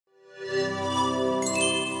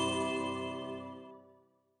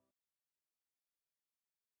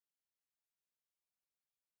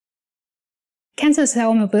Cancer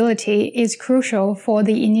cell mobility is crucial for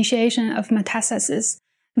the initiation of metastasis.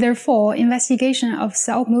 Therefore, investigation of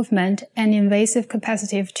cell movement and invasive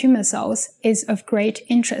capacitive tumor cells is of great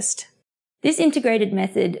interest. This integrated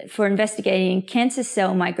method for investigating cancer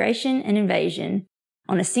cell migration and invasion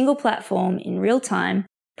on a single platform in real time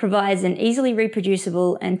provides an easily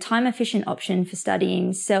reproducible and time-efficient option for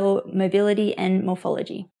studying cell mobility and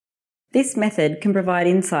morphology. This method can provide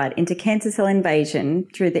insight into cancer cell invasion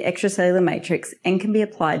through the extracellular matrix and can be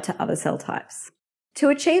applied to other cell types. To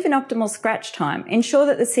achieve an optimal scratch time, ensure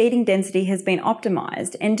that the seeding density has been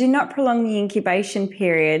optimized and do not prolong the incubation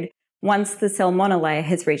period once the cell monolayer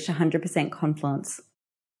has reached 100% confluence.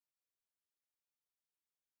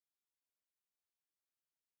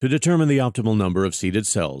 To determine the optimal number of seeded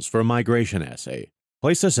cells for a migration assay,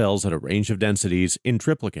 place the cells at a range of densities in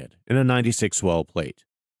triplicate in a 96-well plate.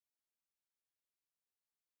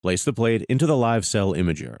 Place the plate into the live cell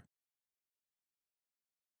imager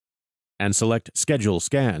and select Schedule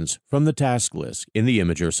Scans from the task list in the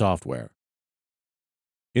imager software.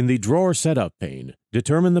 In the Drawer Setup pane,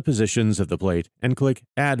 determine the positions of the plate and click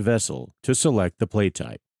Add Vessel to select the plate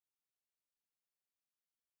type.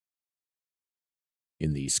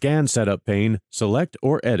 In the Scan Setup pane, select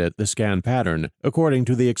or edit the scan pattern according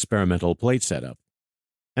to the experimental plate setup,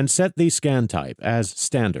 and set the scan type as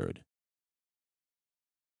Standard.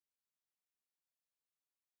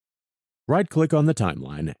 Right-click on the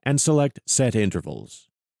timeline and select Set Intervals.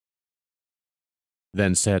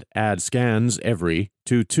 Then set Add Scans Every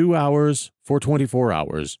to 2 hours for 24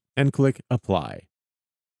 hours and click Apply.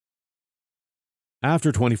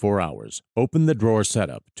 After 24 hours, open the drawer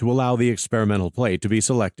setup to allow the experimental plate to be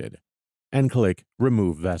selected and click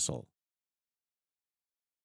Remove Vessel.